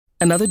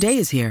Another day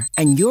is here,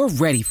 and you're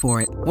ready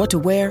for it. What to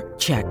wear?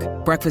 Check.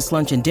 Breakfast,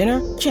 lunch, and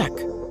dinner? Check.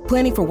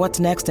 Planning for what's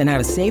next and how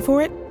to save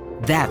for it?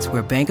 That's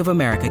where Bank of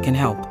America can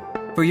help.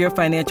 For your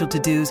financial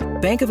to-dos,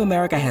 Bank of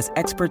America has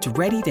experts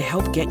ready to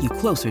help get you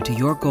closer to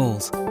your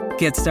goals.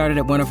 Get started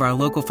at one of our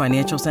local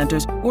financial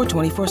centers or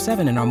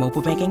 24/7 in our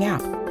mobile banking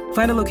app.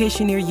 Find a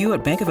location near you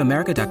at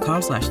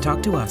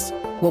bankofamerica.com/talktous.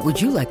 What would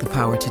you like the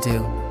power to do?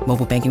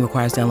 Mobile banking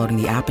requires downloading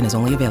the app and is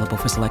only available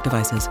for select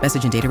devices.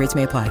 Message and data rates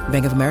may apply.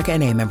 Bank of America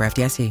N.A., member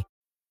FDIC.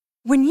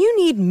 When you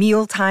need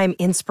mealtime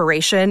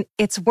inspiration,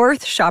 it's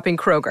worth shopping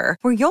Kroger,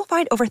 where you'll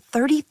find over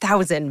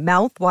 30,000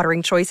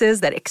 mouth-watering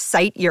choices that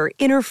excite your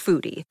inner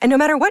foodie. And no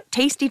matter what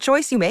tasty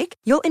choice you make,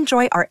 you'll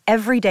enjoy our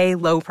everyday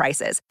low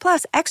prices,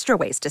 plus extra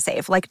ways to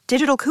save, like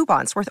digital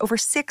coupons worth over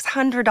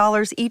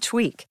 $600 each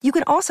week. You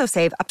can also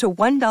save up to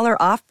 $1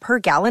 off per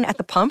gallon at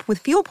the pump with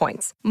fuel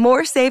points.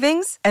 More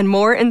savings and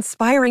more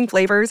inspiring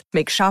flavors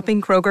make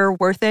shopping Kroger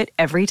worth it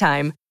every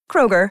time.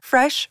 Kroger,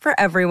 fresh for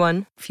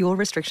everyone. Fuel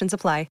restrictions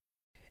apply.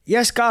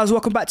 Yes, guys,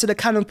 welcome back to the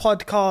Cannon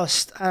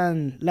Podcast,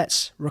 and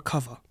let's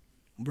recover.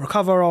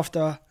 Recover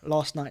after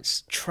last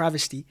night's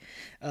travesty.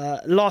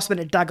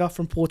 Last-minute dagger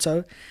from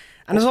Porto.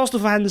 And as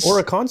Arsenal fans... Or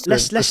a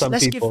constant for some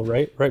people,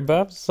 right? Right,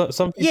 Babs?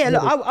 Some people... Yeah,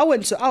 look, I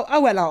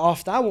went out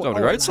after. I a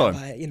great sign.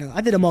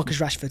 I did a Marcus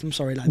Rashford. I'm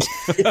sorry, lads.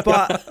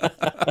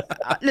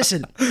 But,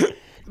 listen,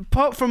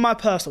 apart from my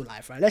personal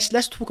life, right,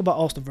 let's talk about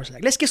Arsenal for a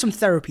second. Let's give some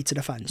therapy to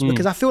the fans,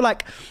 because I feel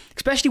like,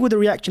 especially with the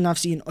reaction I've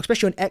seen,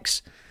 especially on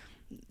X,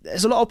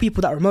 there's a lot of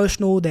people that are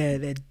emotional.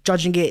 They're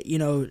judging it,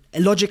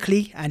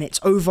 illogically, and it's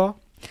over.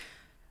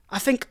 I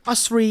think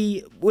us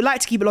three, we like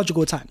to keep it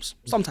logical at times,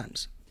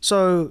 sometimes.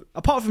 So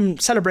apart from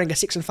celebrating a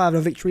 6-5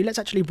 victory, let's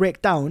actually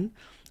break down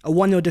a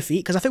 1-0 defeat,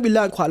 because I think we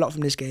learned quite a lot from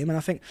this game. And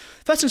I think,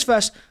 first things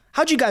first,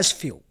 how do you guys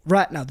feel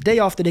right now, the day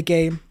after the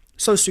game,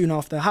 so soon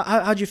after?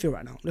 How do you feel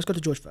right now? Let's go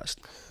to George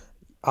first.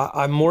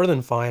 I'm more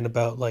than fine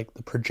about like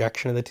the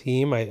projection of the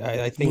team.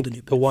 I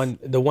think the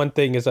one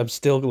thing is I'm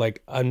still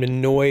I'm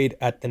annoyed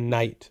at the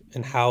night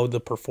and how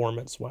the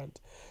performance went.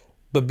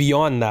 But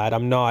beyond that,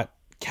 I'm not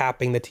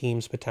capping the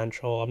team's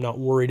potential. I'm not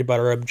worried about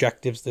our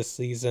objectives this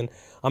season.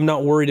 I'm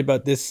not worried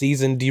about this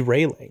season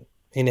derailing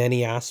in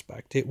any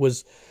aspect. It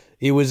was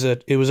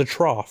a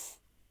trough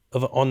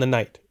on the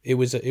night. It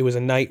was a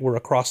night where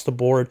across the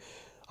board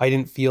I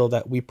didn't feel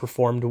that we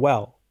performed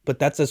well. But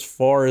that's as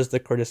far as the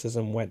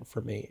criticism went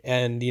for me.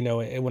 And,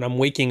 when I'm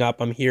waking up,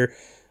 I'm here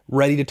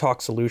ready to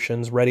talk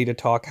solutions, ready to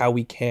talk how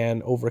we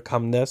can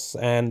overcome this.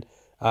 And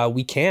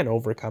we can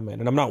overcome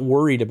it. And I'm not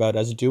worried about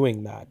us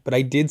doing that. But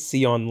I did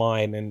see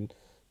online, and,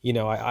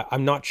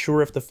 I'm not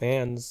sure if the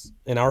fans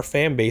and our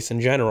fan base in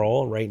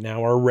general right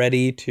now are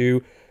ready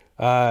to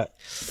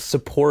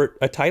support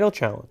a title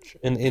challenge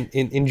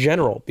in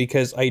general.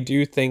 Because I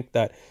do think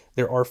that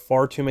there are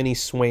far too many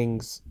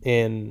swings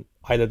in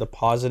either the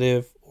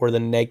positive or the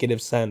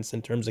negative sense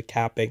in terms of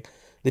capping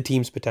the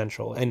team's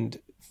potential. And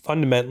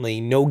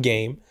fundamentally, no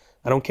game,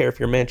 I don't care if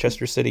you're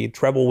Manchester City,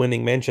 treble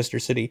winning Manchester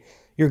City,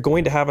 you're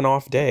going to have an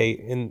off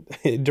day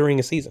during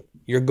a season.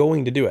 You're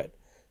going to do it.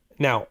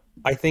 Now,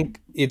 I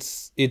think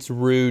it's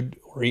rude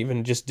or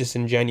even just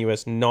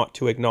disingenuous not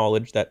to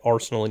acknowledge that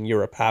Arsenal in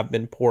Europe have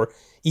been poor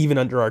even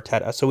under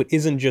Arteta. So it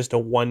isn't just a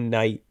one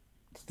night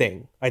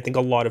thing. I think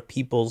a lot of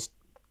people's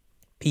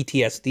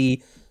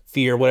PTSD,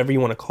 fear, whatever you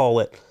want to call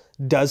it,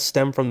 does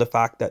stem from the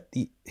fact that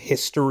the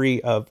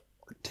history of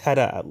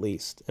Arteta, at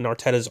least, and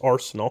Arteta's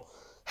Arsenal,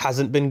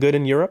 hasn't been good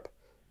in Europe.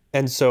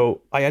 And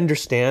so I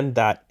understand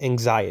that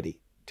anxiety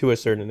to a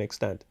certain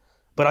extent.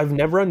 But I've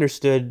never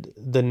understood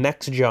the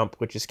next jump,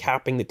 which is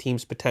capping the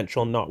team's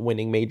potential, not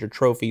winning major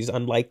trophies,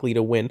 unlikely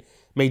to win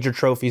major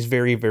trophies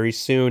very, very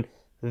soon.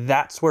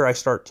 That's where I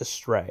start to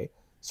stray.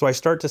 So I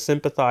start to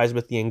sympathize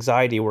with the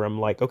anxiety where I'm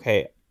like,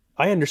 okay,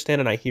 I understand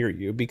and I hear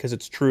you, because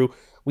it's true.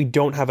 We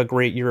don't have a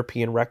great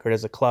European record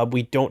as a club.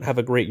 We don't have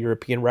a great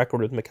European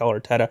record with Mikel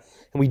Arteta.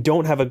 And we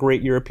don't have a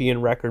great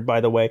European record,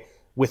 by the way,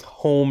 with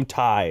home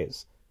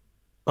ties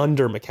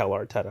under Mikel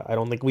Arteta. I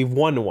don't think we've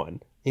won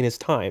one in his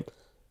time.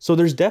 So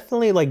there's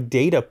definitely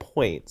data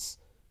points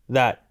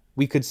that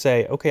we could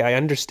say, okay, I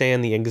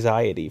understand the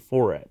anxiety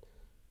for it.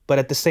 But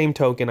at the same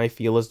token, I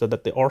feel as though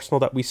that the Arsenal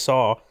that we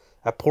saw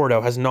at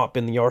Porto has not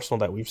been the Arsenal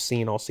that we've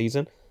seen all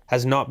season,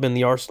 has not been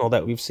the Arsenal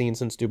that we've seen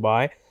since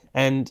Dubai.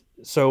 And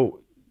so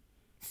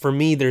for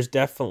me, there's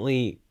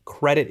definitely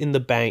credit in the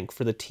bank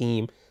for the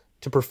team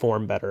to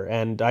perform better.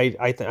 And I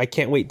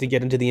can't wait to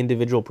get into the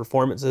individual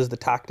performances, the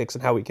tactics,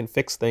 and how we can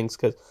fix things,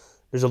 because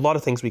there's a lot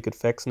of things we could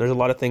fix, and there's a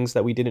lot of things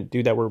that we didn't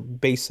do that were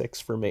basics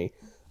for me.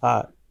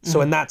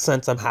 So in that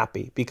sense, I'm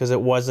happy, because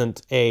it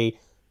wasn't a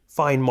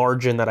fine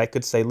margin that I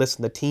could say,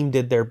 listen, the team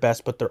did their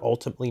best, but they're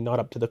ultimately not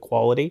up to the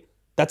quality.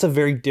 That's a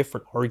very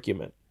different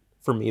argument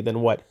for me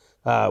than what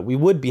we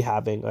would be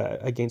having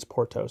against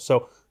Porto.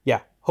 So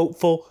yeah,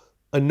 hopeful,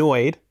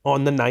 annoyed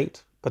on the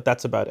night, but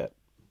that's about it.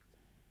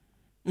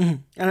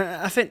 Mm-hmm. And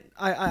I think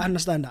I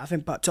understand that. I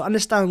think, but to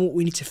understand what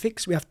we need to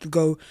fix, we have to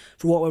go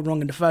through what went wrong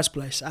in the first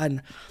place,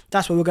 and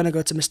that's where we're going to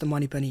go to Mr.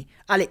 Moneypenny.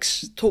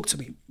 Alex, talk to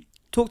me.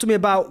 Talk to me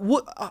about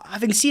what,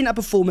 having seen that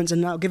performance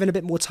and now given a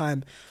bit more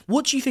time,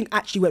 what do you think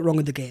actually went wrong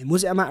in the game?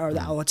 Was it a matter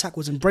that our attack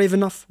wasn't brave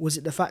enough? Was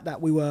it the fact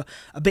that we were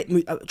a bit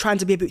trying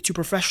to be a bit too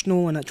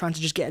professional and trying to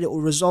just get a little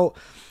result?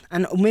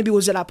 And maybe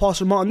was it that pass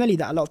from Martinelli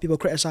that a lot of people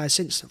criticised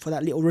since for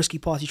that little risky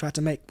pass he tried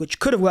to make, which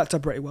could have worked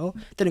out pretty well,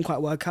 didn't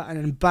quite work out, and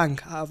then bang,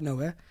 out of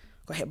nowhere,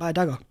 got hit by a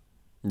dagger.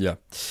 Yeah.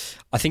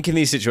 I think in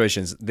these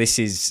situations, this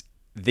is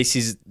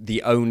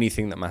the only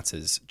thing that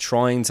matters,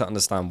 trying to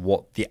understand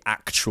what the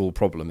actual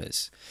problem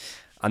is.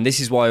 And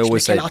this is why I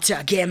always say...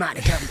 Get him out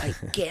of the camp, mate.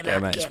 Get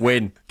him out. Just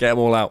win. Get them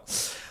all out.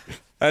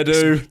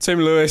 Edu, Tim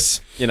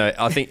Lewis.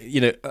 I think,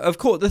 of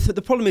course,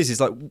 the problem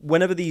is like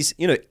whenever these,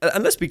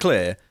 and let's be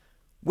clear,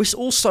 we're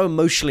all so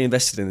emotionally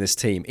invested in this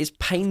team. It's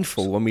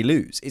painful when we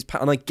lose.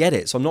 And I get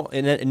it. So I'm not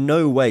in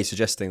no way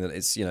suggesting that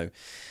it's,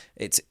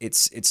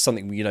 it's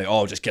something,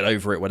 just get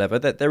over it, whatever.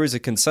 There is a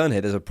concern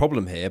here. There's a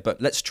problem here.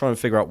 But let's try and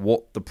figure out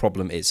what the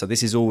problem is. So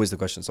this is always the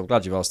question. So I'm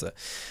glad you've asked it.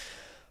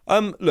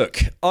 Look,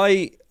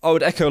 I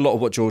would echo a lot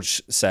of what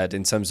George said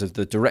in terms of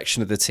the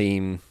direction of the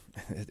team.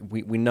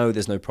 We know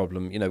there's no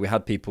problem. We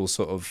had people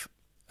sort of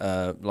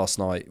last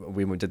night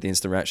when we did the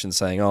instant reaction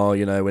saying,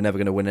 we're never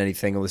going to win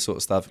anything, all this sort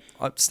of stuff.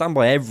 I stand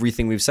by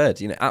everything we've said,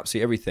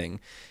 absolutely everything.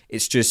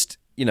 It's just,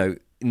 in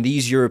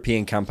these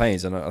European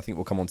campaigns, and I think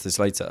we'll come on to this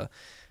later,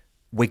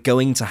 we're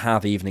going to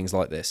have evenings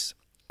like this.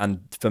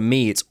 And for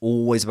me, it's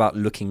always about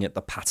looking at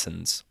the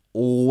patterns.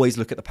 Always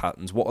look at the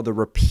patterns. What are the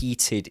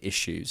repeated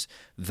issues?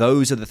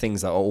 Those are the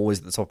things that are always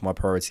at the top of my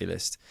priority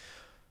list.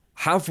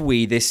 Have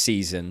we this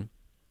season,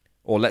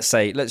 or let's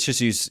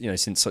just use,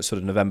 since sort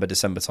of November,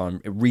 December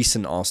time,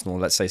 recent Arsenal,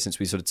 let's say since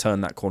we sort of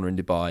turned that corner in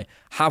Dubai,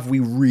 have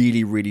we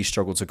really, really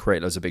struggled to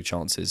create loads of big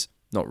chances?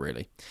 Not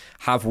really.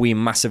 Have we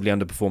massively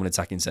underperformed in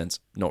attacking sense?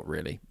 Not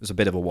really. It was a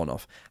bit of a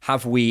one-off.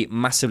 Have we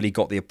massively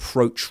got the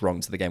approach wrong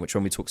to the game? Which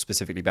when we talk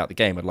specifically about the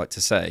game, I'd like to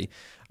say,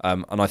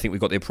 and I think we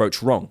got the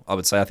approach wrong. I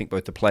would say I think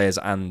both the players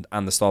and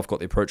the staff got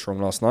the approach wrong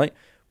last night.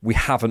 We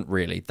haven't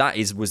really. That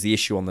was the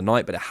issue on the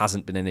night, but it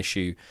hasn't been an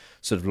issue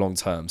sort of long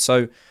term.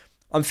 So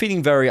I'm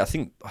feeling I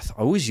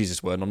always use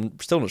this word and I'm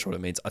still not sure what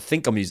it means. I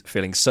think I'm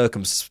feeling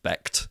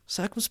circumspect.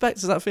 Circumspect,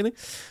 is that a feeling?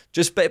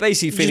 Just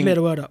basically feeling... You just made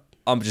a word up.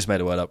 I'm just made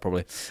a word up,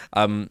 probably.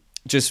 I'm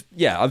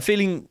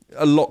feeling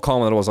a lot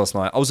calmer than I was last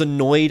night. I was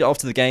annoyed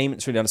after the game.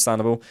 It's really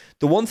understandable.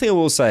 The one thing I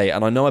will say,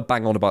 and I know I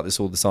bang on about this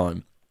all the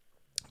time,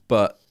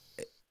 but,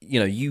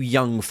 you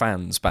young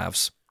fans,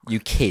 Bavs,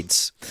 you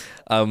kids,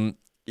 no,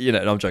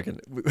 I'm joking.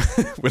 We're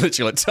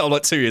literally I'm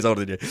like 2 years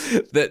older than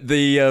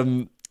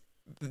you.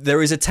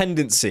 There is a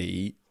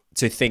tendency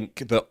to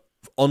think that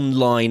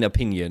online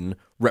opinion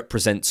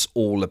represents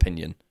all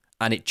opinion,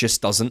 and it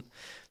just doesn't.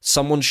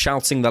 Someone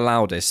shouting the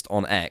loudest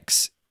on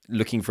X,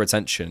 looking for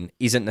attention,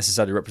 isn't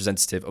necessarily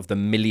representative of the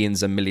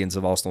millions and millions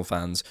of Arsenal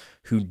fans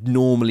who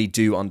normally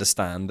do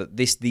understand that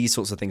these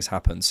sorts of things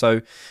happen.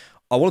 So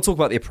I want to talk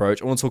about the approach.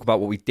 I want to talk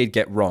about what we did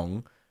get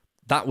wrong.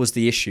 That was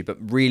the issue. But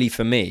really,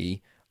 for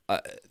me,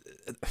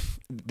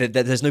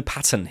 there's no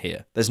pattern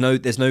here. There's no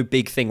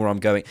big thing where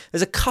I'm going.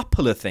 There's a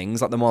couple of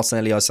things like the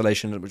Martinelli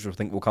isolation, which I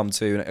think we'll come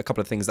to, and a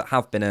couple of things that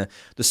have been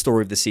the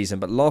story of the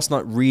season. But last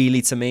night,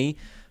 really, to me,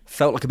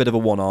 felt like a bit of a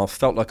one-off,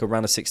 felt like a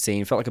round of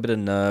 16, felt like a bit of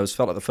nerves,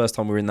 felt like the first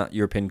time we were in that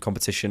European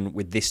competition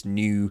with this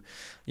new,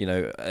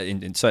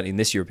 certainly in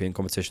this European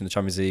competition, the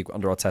Champions League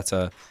under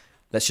Arteta.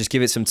 Let's just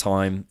give it some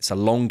time. It's a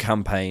long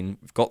campaign.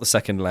 We've got the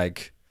second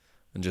leg,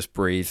 and just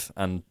breathe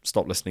and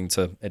stop listening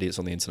to idiots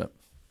on the internet.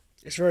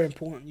 It's very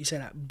important you say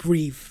that.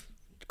 Breathe.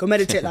 Go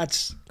meditate,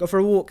 lads. Go for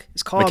a walk.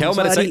 It's calm. Mikel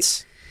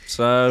meditates.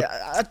 So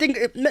I think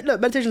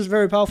meditation is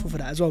very powerful for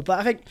that as well. But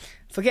I think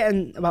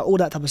forgetting about all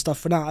that type of stuff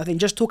for now, I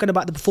think just talking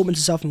about the performance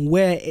itself and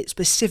where it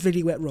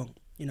specifically went wrong.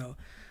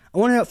 I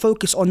want to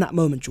focus on that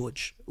moment,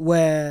 George,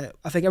 where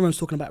I think everyone's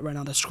talking about right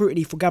now, the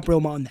scrutiny for Gabriel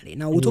Martinelli.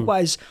 Now we'll talk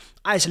about his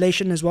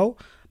isolation as well,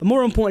 but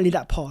more importantly,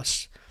 that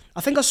pass.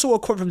 I think I saw a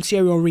quote from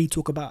Thierry Henry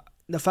talk about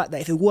the fact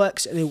that if it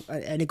works and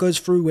it goes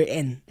through, we're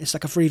in. It's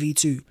like a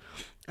 3v2.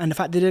 And the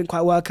fact that it didn't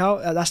quite work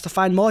out, that's the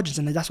fine margins,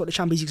 and that's what the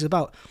Champions League is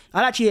about.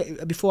 And actually,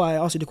 before I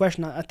ask you the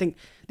question, I think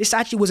this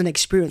actually was an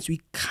experience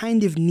we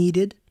kind of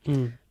needed,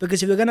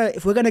 because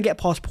if we're gonna get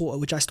past Porto,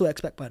 which I still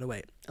expect, by the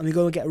way, and we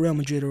go and get Real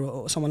Madrid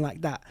or someone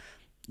like that,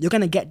 you're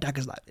gonna get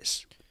daggers like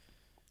this,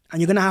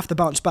 and you're gonna have to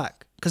bounce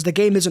back because the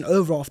game isn't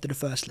over after the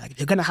first leg.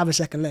 You're gonna have a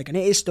second leg, and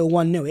it is still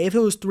 1-0. If it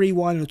was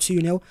 3-1 or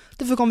 2-0,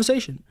 different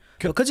conversation.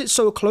 Because it's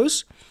so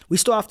close, we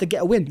still have to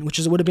get a win, which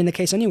would have been the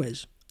case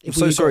anyways. I'm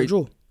so sorry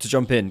to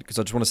jump in, because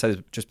I just want to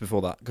say just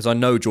before that, because I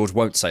know George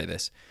won't say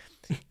this.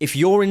 If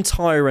your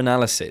entire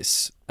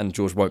analysis, and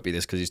George won't be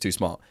this because he's too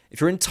smart, if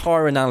your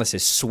entire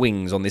analysis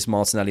swings on this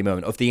Martinelli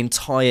moment of the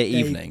entire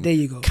evening, there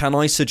you go. Can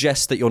I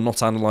suggest that you're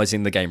not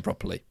analysing the game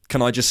properly?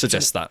 Can I just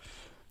suggest that?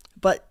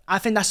 But I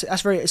think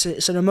that's very,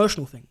 it's an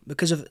emotional thing,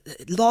 because of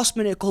last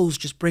minute goals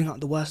just bring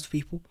out the worst of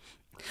people.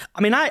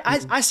 I mean,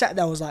 I sat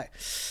there, I was like...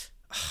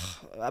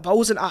 But I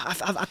wasn't.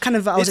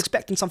 I was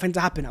expecting something to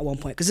happen at one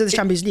point because it's the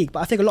Champions League. But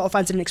I think a lot of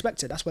fans didn't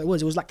expect it. That's what it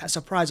was. It was like that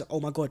surprise. Oh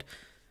my god,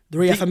 The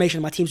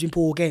reaffirmation my team's been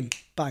poor all game.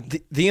 Bang.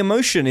 The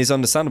emotion is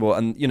understandable,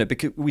 and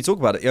because we talk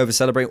about it, over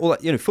celebrating, all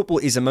that. Football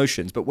is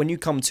emotions, but when you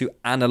come to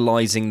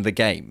analysing the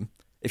game,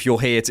 if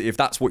you're here to, if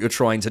that's what you're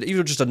trying to do, if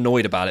you're just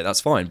annoyed about it,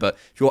 that's fine. But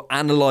if you're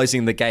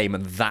analysing the game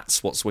and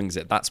that's what swings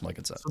it, that's my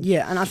concern.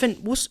 Yeah, and I think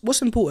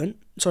what's important,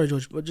 sorry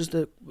George, but just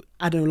to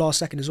add in the last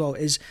second as well,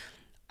 is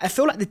I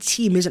feel like the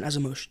team isn't as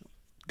emotional.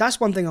 That's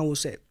one thing I will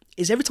say,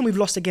 is every time we've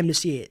lost a game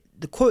this year,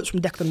 the quotes from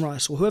Declan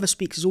Rice or whoever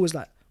speaks is always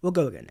like, we'll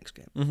go again next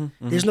game.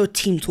 There's no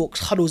team talks,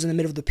 huddles in the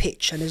middle of the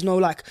pitch, and there's no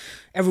like,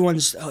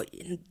 everyone's,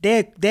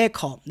 they're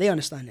calm, they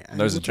understand it. And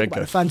Those we'll talk about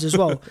the fans as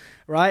well,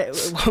 right?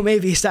 Well,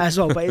 maybe it's that as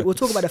well, but we'll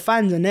talk about the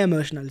fans and their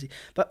emotionality.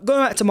 But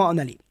going back to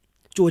Martinelli,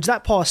 George,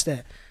 that pass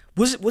there,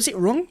 was it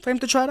wrong for him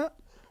to try that?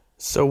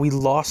 So we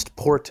lost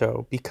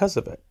Porto because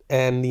of it.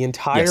 And the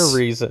entire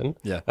reason,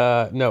 we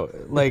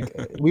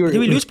were. Did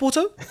we lose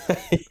Porto?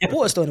 Yeah.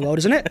 Porto's still in the world,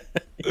 isn't it?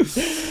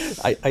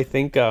 I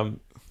think,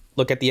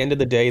 look, at the end of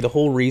the day, the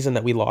whole reason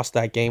that we lost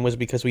that game was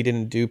because we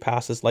didn't do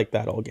passes like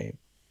that all game.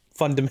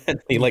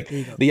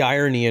 Fundamentally, the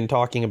irony in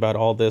talking about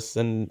all this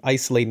and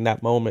isolating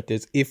that moment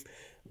is if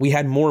we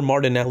had more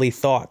Martinelli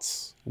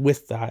thoughts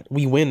with that,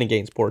 we win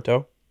against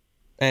Porto.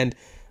 And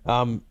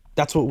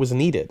that's what was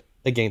needed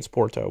against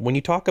Porto. When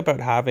you talk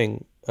about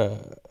having a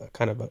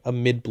kind of a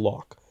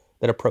mid-block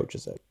that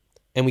approaches it,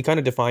 and we kind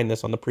of defined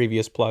this on the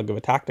previous plug of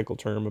a tactical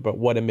term about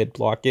what a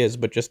mid-block is,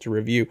 but just to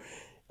review,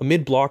 a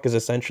mid-block is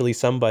essentially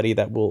somebody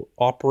that will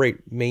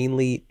operate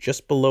mainly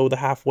just below the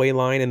halfway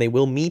line, and they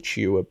will meet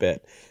you a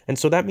bit. And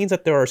so that means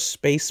that there are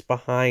space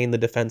behind the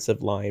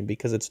defensive line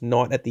because it's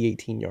not at the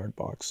 18-yard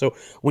box. So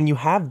when you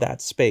have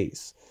that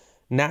space,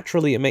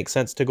 naturally it makes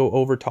sense to go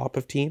over top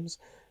of teams.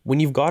 When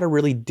you've got a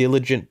really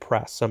diligent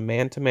press, a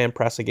man-to-man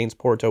press against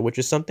Porto, which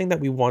is something that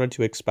we wanted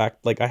to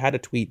expect. Like I had a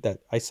tweet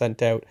that I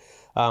sent out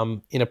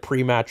in a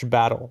pre-match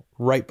battle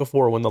right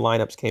before when the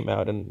lineups came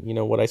out. And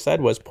what I said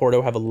was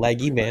Porto have a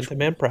leggy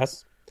man-to-man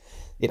press.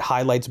 It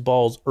highlights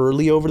balls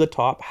early over the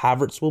top.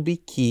 Havertz will be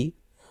key,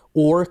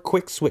 or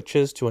quick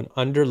switches to an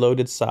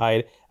underloaded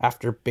side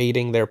after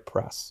baiting their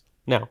press.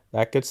 Now,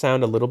 that could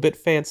sound a little bit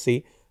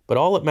fancy, but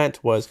all it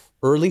meant was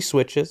early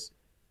switches,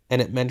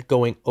 and it meant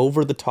going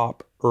over the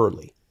top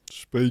early.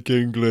 Speak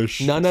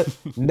English. None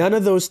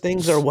of those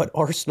things are what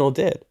Arsenal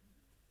did.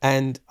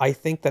 And I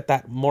think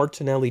that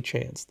Martinelli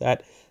chance,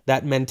 that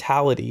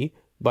mentality,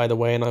 by the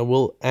way, and I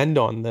will end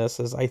on this,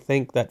 is I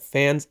think that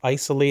fans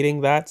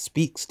isolating that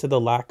speaks to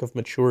the lack of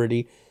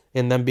maturity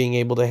in them being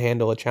able to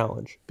handle a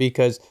challenge.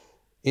 Because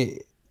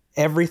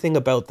everything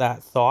about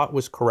that thought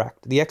was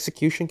correct. The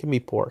execution can be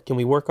poor. Can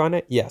we work on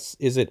it? Yes.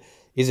 Is it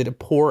a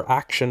poor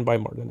action by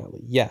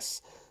Martinelli?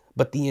 Yes.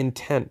 But the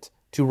intent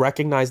to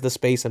recognize the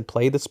space and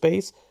play the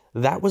space,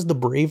 that was the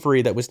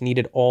bravery that was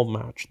needed all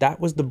match. That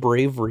was the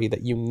bravery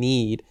that you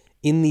need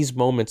in these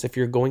moments if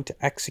you're going to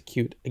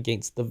execute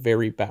against the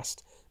very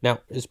best.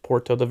 Now, is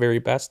Porto the very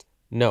best?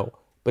 No.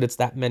 But it's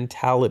that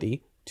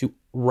mentality to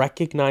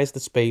recognize the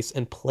space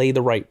and play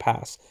the right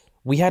pass.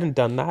 We hadn't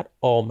done that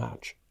all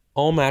match.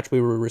 All match we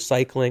were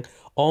recycling.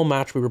 All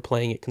match we were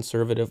playing it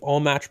conservative.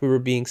 All match we were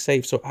being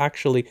safe. So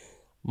actually,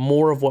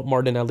 more of what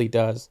Martinelli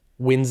does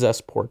wins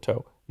us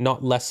Porto,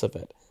 not less of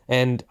it.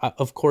 And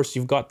of course,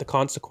 you've got the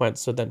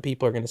consequence. So then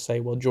people are going to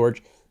say, well,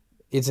 George,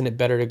 isn't it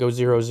better to go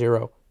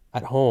 0-0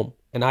 at home?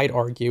 And I'd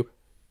argue,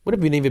 would have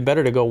been even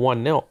better to go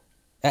 1-0.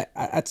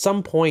 At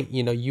some point,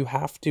 you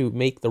have to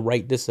make the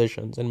right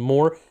decisions, and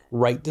more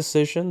right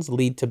decisions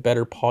lead to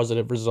better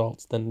positive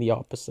results than the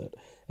opposite.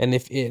 And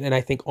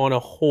I think on a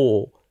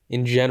whole,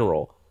 in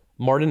general,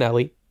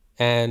 Martinelli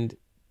and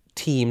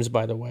teams,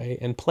 by the way,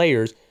 and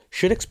players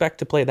should expect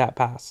to play that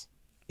pass.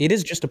 It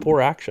is just a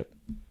poor action.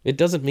 It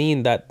doesn't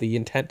mean that the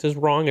intent is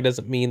wrong. It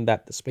doesn't mean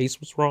that the space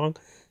was wrong.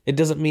 It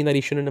doesn't mean that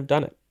he shouldn't have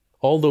done it.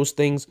 All those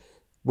things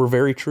were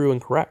very true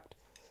and correct.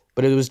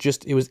 But it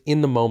was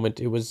in the moment.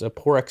 It was a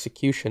poor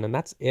execution, and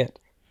that's it.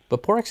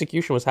 But poor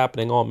execution was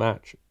happening all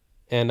match.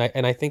 And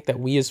I think that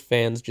we as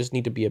fans just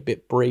need to be a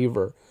bit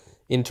braver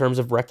in terms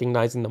of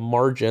recognizing the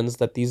margins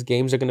that these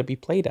games are going to be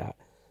played at.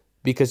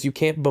 Because you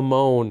can't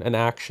bemoan an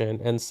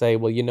action and say,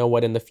 well, you know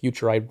what, in the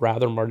future, I'd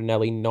rather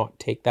Martinelli not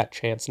take that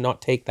chance,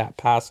 not take that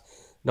pass,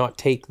 not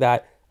take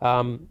that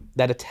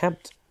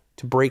attempt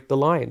to break the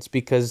lines,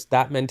 because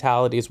that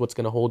mentality is what's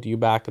going to hold you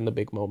back in the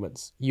big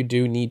moments. You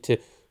do need to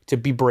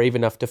be brave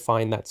enough to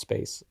find that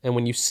space. And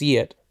when you see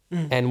it,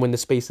 and when the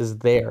space is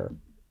there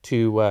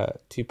to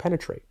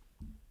penetrate.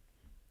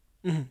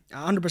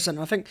 100%.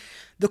 I think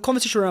the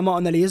conversation around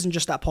Martinelli isn't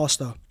just that pass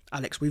though,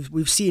 Alex.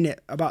 We've seen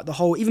it about the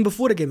whole, even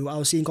before the game, I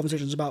was seeing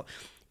conversations about,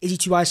 is he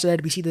too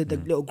isolated? We see the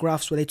little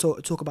graphs where they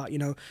talk about,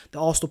 the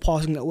Arsenal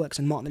passing networks,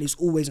 and Martinelli's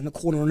always in the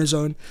corner on his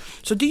own.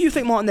 So do you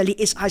think Martinelli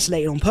is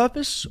isolated on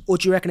purpose, or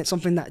do you reckon it's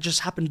something that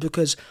just happened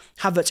because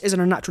Havertz isn't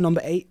a natural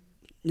number 8?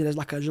 There's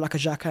like a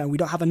Xhaka, and we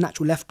don't have a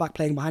natural left back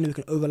playing behind him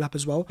who can overlap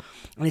as well.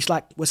 And it's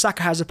like, where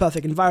Saka has a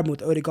perfect environment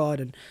with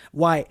Odegaard and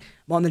White,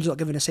 Martinelli's not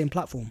given the same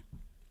platform.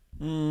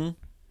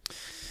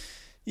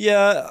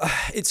 Yeah,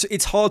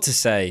 it's hard to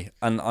say,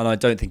 and I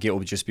don't think it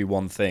will just be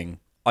one thing.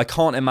 I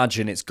can't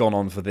imagine it's gone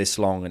on for this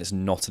long and it's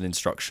not an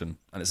instruction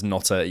and it's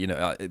not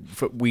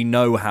we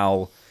know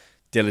how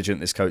diligent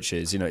this coach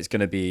is. It's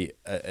going to be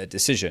a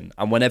decision.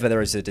 And whenever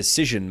there is a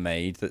decision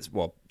made that's,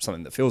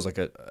 something that feels like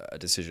a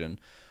decision,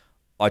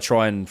 I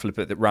try and flip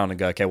it around and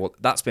go, okay, well,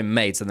 that's been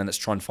made, so then let's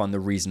try and find the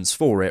reasons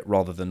for it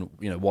rather than,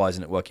 why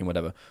isn't it working,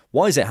 whatever.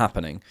 Why is it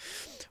happening?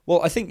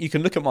 Well, I think you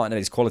can look at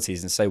Martinelli's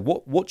qualities and say,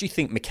 what do you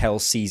think Mikel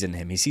sees in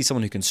him? He sees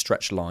someone who can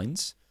stretch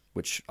lines,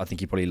 which I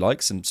think he probably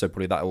likes, and so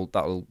probably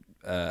that'll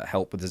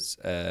help with his,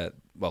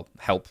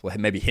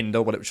 maybe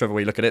hinder, whichever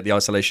way you look at it, the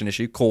isolation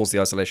issue, cause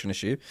the isolation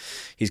issue.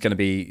 He's going to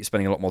be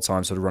spending a lot more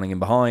time sort of running in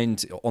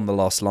behind on the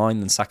last line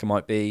than Saka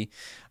might be.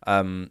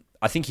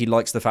 I think he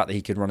likes the fact that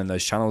he can run in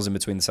those channels in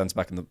between the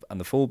centre-back and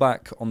the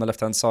full-back on the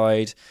left-hand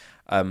side.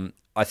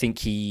 I think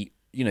he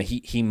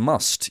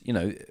must,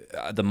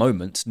 at the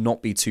moment,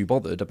 not be too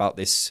bothered about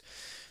this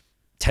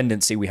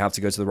tendency we have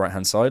to go to the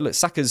right-hand side. Look,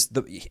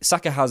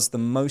 Saka has the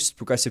most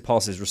progressive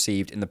passes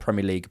received in the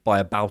Premier League by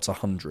about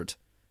 100.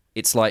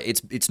 It's like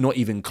it's not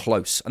even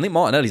close. I think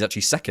Martinelli's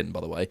actually second,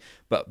 by the way,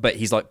 but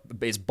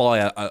it's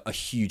by a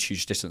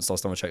huge distance.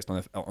 Last time I checked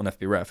on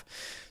FBref,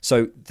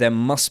 so there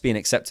must be an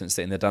acceptance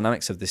that in the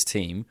dynamics of this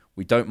team,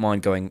 we don't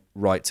mind going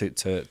right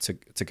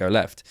to go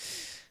left.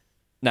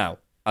 Now,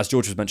 as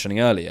George was mentioning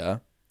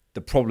earlier,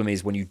 the problem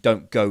is when you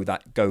don't go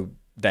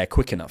there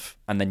quick enough,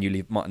 and then you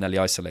leave Martinelli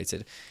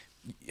isolated.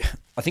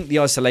 I think the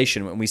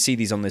isolation, when we see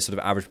these on this sort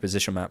of average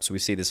position map, so we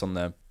see this on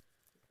the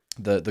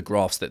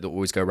graphs that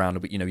always go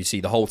around, but you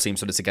see the whole team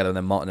sort of together and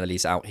then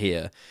Martinelli's out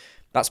here.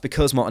 That's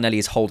because Martinelli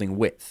is holding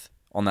width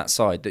on that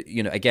side.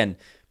 Again,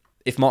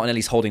 if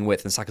Martinelli's holding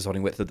width and Saka's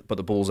holding width, but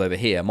the ball's over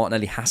here,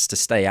 Martinelli has to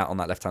stay out on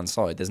that left-hand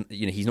side.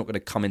 He's not going to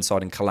come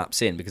inside and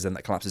collapse in, because then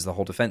that collapses the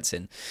whole defence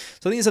in.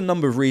 So I think there's a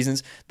number of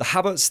reasons. The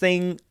Havertz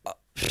thing,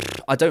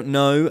 I don't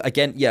know.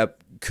 Again, yeah,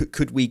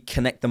 could we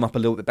connect them up a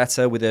little bit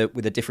better with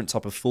a different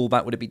type of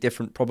fullback? Would it be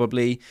different?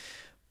 Probably.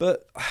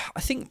 But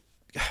I think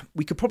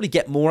we could probably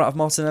get more out of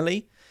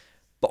Martinelli.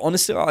 But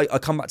honestly, I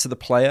come back to the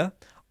player.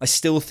 I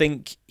still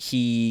think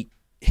he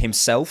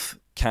himself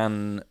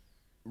can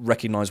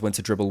recognise when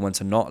to dribble, when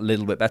to not a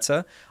little bit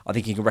better. I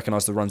think he can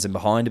recognise the runs in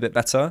behind a bit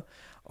better.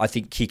 I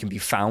think he can be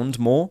found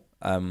more.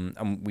 And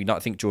I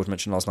think George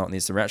mentioned last night in the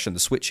instant reaction,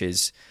 the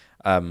switches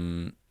are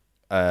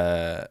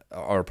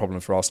a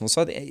problem for Arsenal.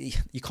 So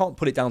you can't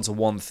put it down to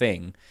one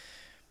thing.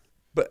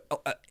 But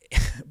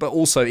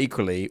also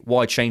equally,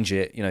 why change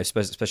it?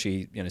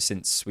 Especially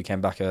since we came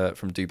back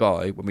from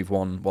Dubai, when we've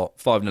won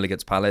 5-0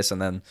 against Palace,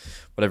 and then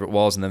whatever it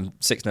was, and then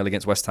 6-0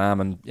 against West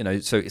Ham, and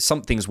so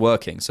something's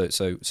working.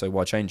 So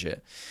why change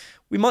it?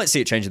 We might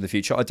see it change in the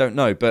future. I don't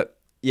know, but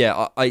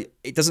yeah,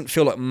 it doesn't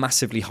feel like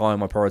massively high on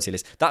my priority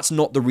list. That's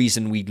not the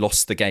reason we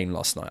lost the game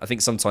last night. I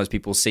think sometimes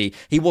people see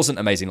he wasn't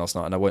amazing last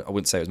night, and I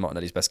wouldn't say it was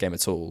Martinelli's best game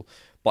at all.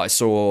 But I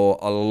saw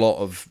a lot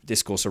of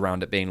discourse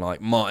around it being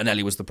like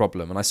Martinelli was the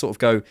problem, and I sort of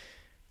go,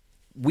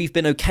 we've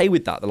been okay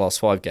with that the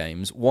last 5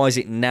 games. Why is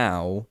it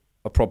now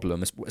a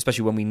problem,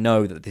 especially when we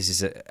know that this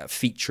is a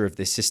feature of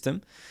this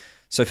system?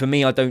 So for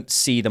me, I don't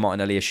see the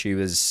Martinelli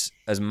issue as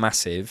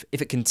massive. If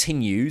it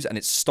continues and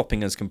it's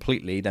stopping us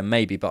completely, then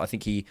maybe. But I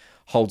think he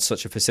holds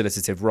such a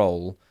facilitative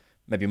role,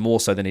 maybe more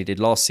so than he did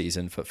last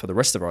season for the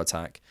rest of our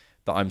attack,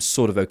 that I'm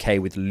sort of okay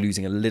with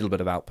losing a little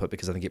bit of output,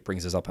 because I think it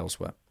brings us up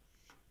elsewhere.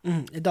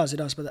 It does.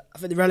 But I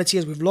think the reality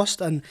is we've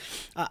lost, and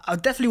I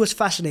definitely was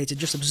fascinated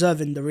just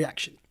observing the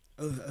reaction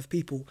of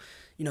people.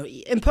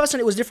 In person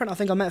it was different. I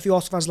think I met a few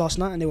Arsenal fans last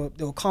night, and they were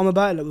calm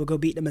about it, like we'll go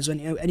beat them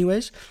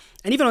anyways.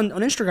 And even on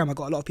Instagram I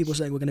got a lot of people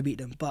saying we're going to beat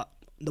them, but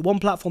the one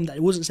platform that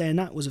wasn't saying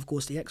that was of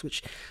course the X,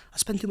 which I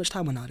spend too much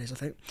time on nowadays, I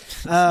think.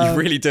 You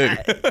really do.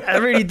 I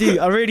really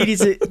do. I really need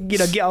to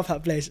get off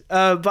that place.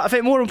 But I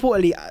think more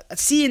importantly,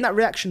 seeing that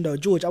reaction though,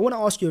 George, I want to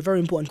ask you a very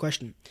important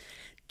question.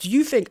 Do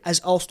you think,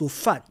 as Arsenal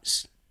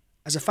fans,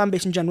 as a fan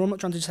base in general, I'm not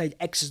trying to say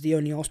X is the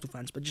only Arsenal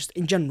fans, but just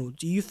in general,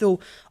 do you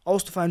feel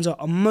Arsenal fans are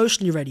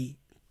emotionally ready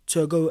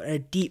to go a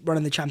deep run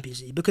in the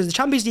Champions League? Because the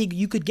Champions League,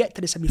 you could get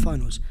to the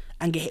semi-finals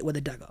and get hit with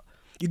a dagger.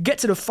 You get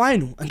to the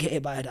final and get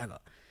hit by a dagger.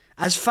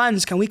 As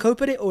fans, can we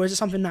cope with it? Or is it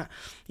something that,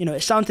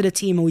 it's down to the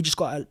team and we just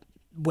got to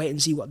wait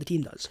and see what the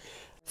team does?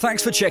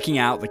 Thanks for checking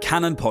out the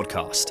Cannon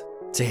Podcast.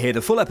 To hear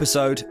the full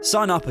episode,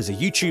 sign up as a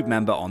YouTube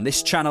member on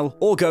this channel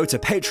or go to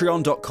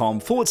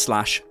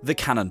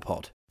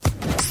patreon.com/thecannonpod.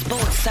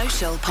 Sports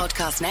Social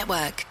Podcast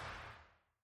Network.